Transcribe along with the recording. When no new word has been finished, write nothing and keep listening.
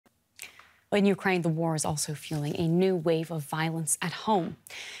In Ukraine, the war is also fueling a new wave of violence at home.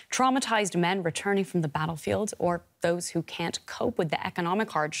 Traumatized men returning from the battlefield, or those who can't cope with the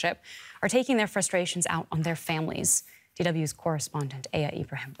economic hardship, are taking their frustrations out on their families. DW's correspondent Aya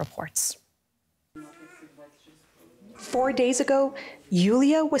Ibrahim reports. 4 days ago,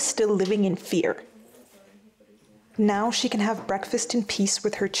 Yulia was still living in fear. Now she can have breakfast in peace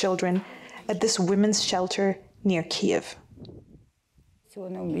with her children at this women's shelter near Kiev.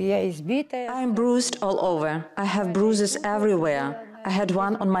 I'm bruised all over. I have bruises everywhere. I had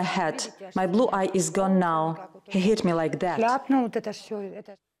one on my head. My blue eye is gone now. He hit me like that.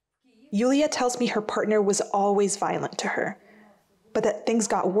 Yulia tells me her partner was always violent to her, but that things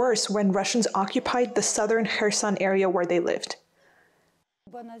got worse when Russians occupied the southern Kherson area where they lived.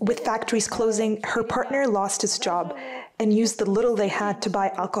 With factories closing, her partner lost his job and used the little they had to buy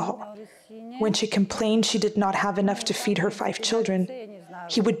alcohol. When she complained she did not have enough to feed her 5 children,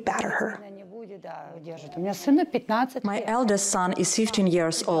 he would batter her. My eldest son is 15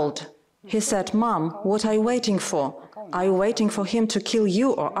 years old. He said, "Mom, what are you waiting for? Are you waiting for him to kill you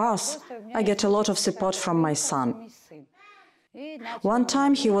or us?" I get a lot of support from my son. One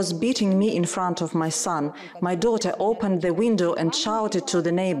time he was beating me in front of my son. My daughter opened the window and shouted to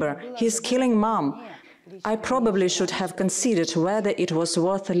the neighbor, "He's killing Mom." I probably should have considered whether it was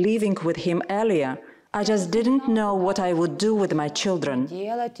worth living with him earlier. I just didn't know what I would do with my children.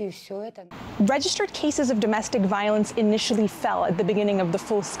 Registered cases of domestic violence initially fell at the beginning of the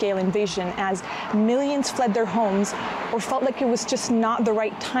full-scale invasion as millions fled their homes or felt like it was just not the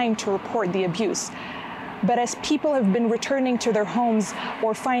right time to report the abuse. But as people have been returning to their homes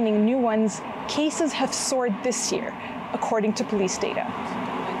or finding new ones, cases have soared this year, according to police data.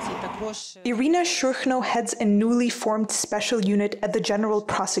 Irina Shurkhno heads a newly formed special unit at the General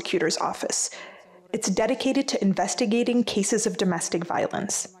Prosecutor's Office. It's dedicated to investigating cases of domestic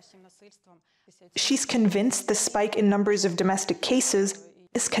violence. She's convinced the spike in numbers of domestic cases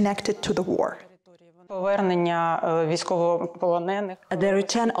is connected to the war. The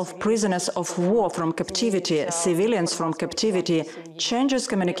return of prisoners of war from captivity, civilians from captivity, changes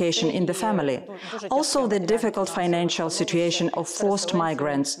communication in the family. Also the difficult financial situation of forced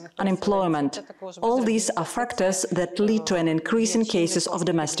migrants, unemployment. All these are factors that lead to an increase in cases of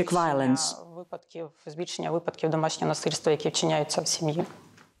domestic violence.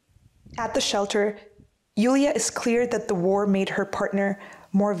 At the shelter, Yulia is clear that the war made her partner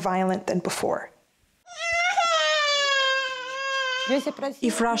more violent than before.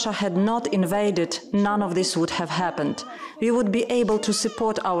 If Russia had not invaded, none of this would have happened. We would be able to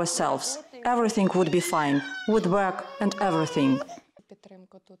support ourselves. Everything would be fine, with work and everything.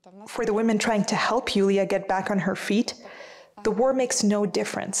 For the women trying to help Yulia get back on her feet, the war makes no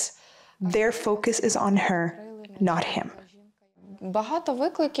difference. Their focus is on her, not him.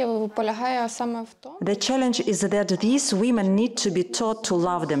 The challenge is that these women need to be taught to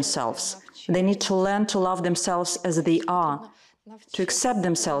love themselves. They need to learn to love themselves as they are, to accept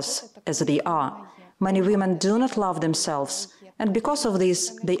themselves as they are. Many women do not love themselves, and because of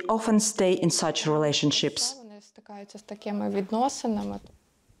this, they often stay in such relationships.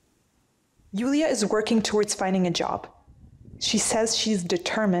 Yulia is working towards finding a job. She says she's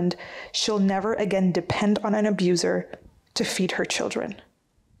determined she'll never again depend on an abuser to feed her children.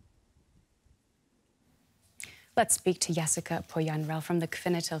 Let's speak to Jessica Pojanrell from the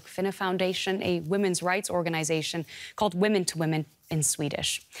Kvinna till Kvinna Foundation, a women's rights organization called Women to Women in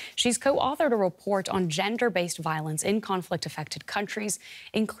Swedish. She's co-authored a report on gender-based violence in conflict-affected countries,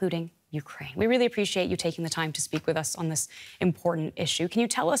 including Ukraine. We really appreciate you taking the time to speak with us on this important issue. Can you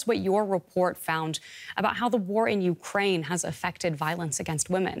tell us what your report found about how the war in Ukraine has affected violence against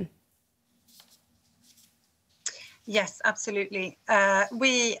women? Yes, absolutely.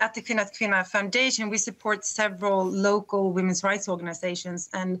 We at the Kvinna till Kvinna Foundation, we support several local women's rights organizations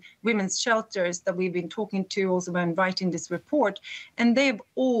and women's shelters that we've been talking to also when writing this report. And they've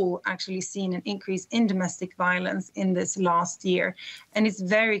all actually seen an increase in domestic violence in this last year. And it's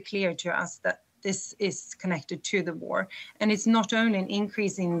very clear to us that this is connected to the war. And it's not only an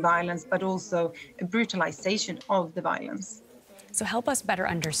increase in violence, but also a brutalization of the violence. So help us better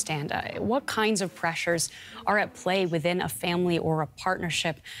understand what kinds of pressures are at play within a family or a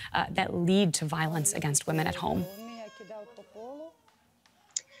partnership that lead to violence against women at home.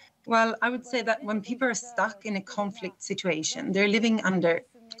 Well, I would say that when people are stuck in a conflict situation, they're living under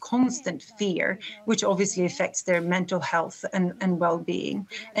constant fear, which obviously affects their mental health and well-being.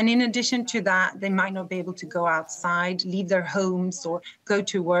 And in addition to that, they might not be able to go outside, leave their homes, or go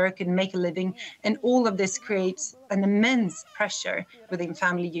to work and make a living. And all of this creates an immense pressure within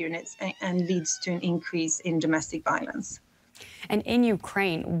family units and leads to an increase in domestic violence. And in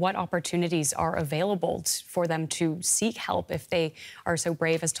Ukraine, what opportunities are available for them to seek help if they are so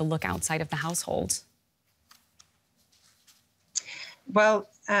brave as to look outside of the household? Well,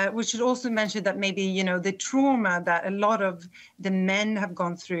 we should also mention that maybe, you know, the trauma that a lot of the men have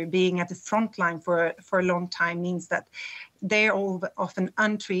gone through being at the front line for a long time means that they're all often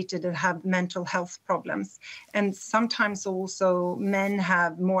untreated and have mental health problems. And sometimes also men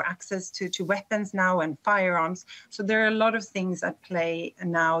have more access to weapons now and firearms. So there are a lot of things at play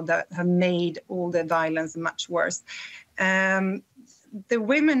now that have made all the violence much worse. The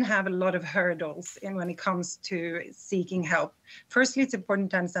women have a lot of hurdles when it comes to seeking help. Firstly, it's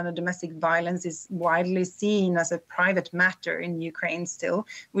important to understand that domestic violence is widely seen as a private matter in Ukraine still,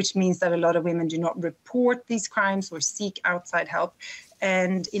 which means that a lot of women do not report these crimes or seek outside help.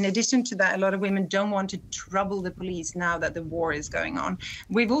 And in addition to that, a lot of women don't want to trouble the police now that the war is going on.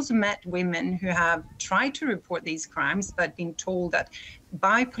 We've also met women who have tried to report these crimes, but been told that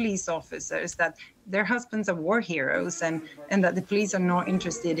by police officers that their husbands are war heroes and that the police are not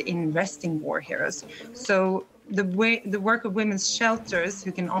interested in arresting war heroes. So the work of women's shelters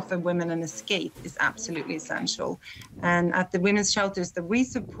who can offer women an escape is absolutely essential. And at the women's shelters that we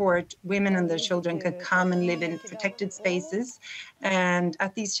support, women and their children can come and live in protected spaces. And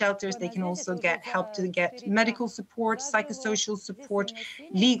at these shelters, they can also get help to get medical support, psychosocial support,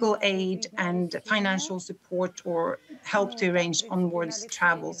 legal aid, and financial support, or help to arrange onwards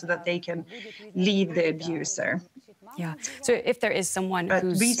travel so that they can leave the abuser. Yeah. So if there is someone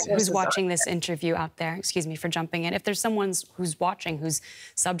who's watching this interview out there, excuse me for jumping in, if there's someone who's watching who's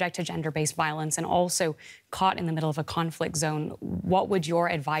subject to gender-based violence and also caught in the middle of a conflict zone, what would your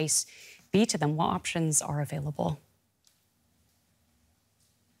advice be to them? What options are available?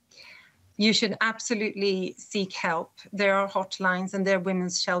 You should absolutely seek help. There are hotlines and there are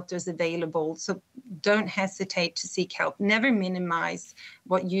women's shelters available. So don't hesitate to seek help. Never minimize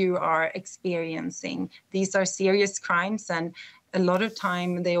what you are experiencing. These are serious crimes, and a lot of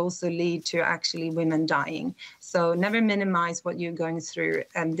time they also lead to actually women dying. So never minimize what you're going through,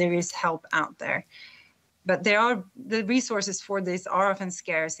 and there is help out there. But the resources for this are often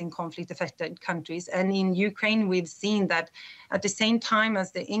scarce in conflict-affected countries. And in Ukraine, we've seen that at the same time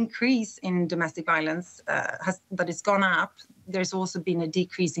as the increase in domestic violence that has gone up, there's also been a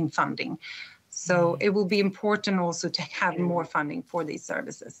decrease in funding. So it will be important also to have more funding for these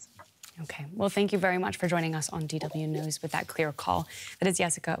services. Okay. Well, thank you very much for joining us on DW News with that clear call. That is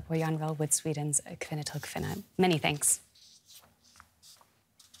Jessica Pojanvel with Sweden's Kvinna till Kvinna. Many thanks.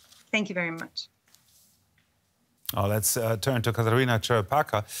 Thank you very much. Oh, let's turn to Katarina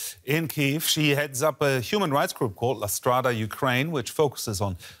Cherepaka in Kyiv. She heads up a human rights group called La Strada Ukraine, which focuses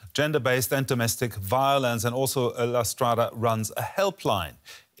on gender-based and domestic violence. And also La Strada runs a helpline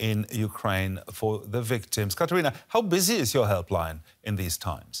in Ukraine for the victims. Katarina, how busy is your helpline in these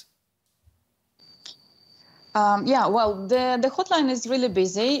times? Yeah, well, the hotline is really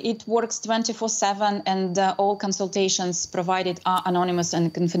busy. It works 24/7, and all consultations provided are anonymous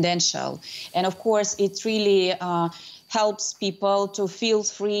and confidential. And of course, it really helps people to feel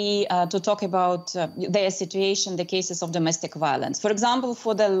free to talk about their situation, the cases of domestic violence. For example,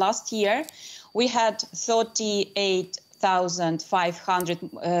 for the last year, we had 38,500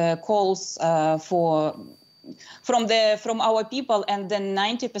 calls from our people, and then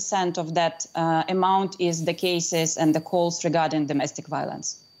 90% of that amount is the cases and the calls regarding domestic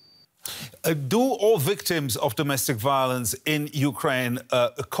violence. Do all victims of domestic violence in Ukraine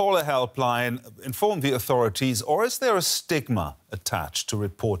call a helpline, inform the authorities, or is there a stigma attached to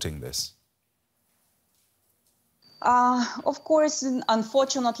reporting this? Of course,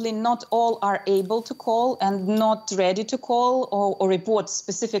 unfortunately, not all are able to call and not ready to call or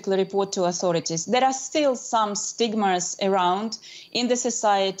specifically report to authorities. There are still some stigmas around in the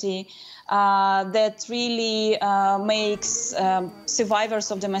society that really makes survivors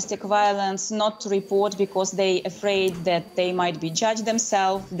of domestic violence not to report because they're afraid that they might be judged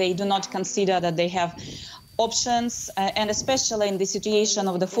themselves. They do not consider that they have options, and especially in the situation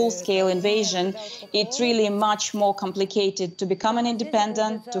of the full-scale invasion, it's really much more complicated to become an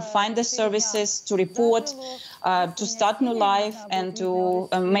independent, to find the services, to report, to start new life, and to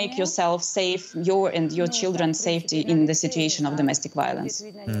make yourself safe, your and your children's safety in the situation of domestic violence.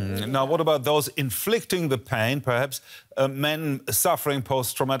 Now, what about those inflicting the pain, perhaps men suffering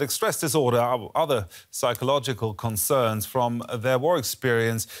post-traumatic stress disorder, other psychological concerns from their war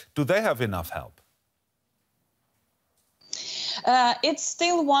experience? Do they have enough help? It's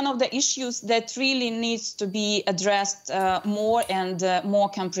still one of the issues that really needs to be addressed more and more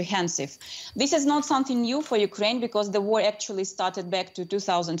comprehensive. This is not something new for Ukraine because the war actually started back to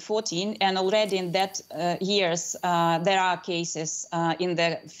 2014, and already in that years there are cases in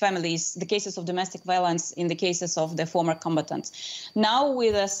the families, the cases of domestic violence in the cases of the former combatants. Now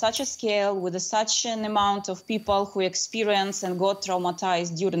with such a scale, with such an amount of people who experience and got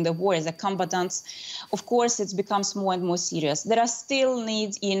traumatized during the war as a combatants, of course it becomes more and more serious. There are still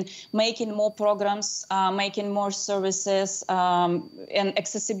needs in making more programs, making more services, and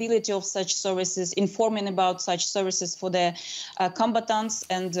accessibility of such services, informing about such services for the combatants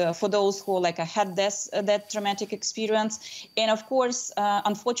and for those who had that traumatic experience. And of course,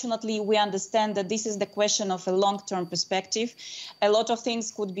 unfortunately, we understand that this is the question of a long-term perspective. A lot of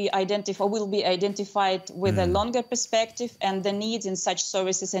things could be identified or will be identified with a longer perspective, and the needs in such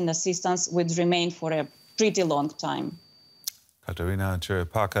services and assistance would remain for a pretty long time. Katerina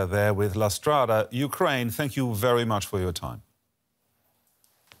Cherepaka there with La Strada, Ukraine. Thank you very much for your time.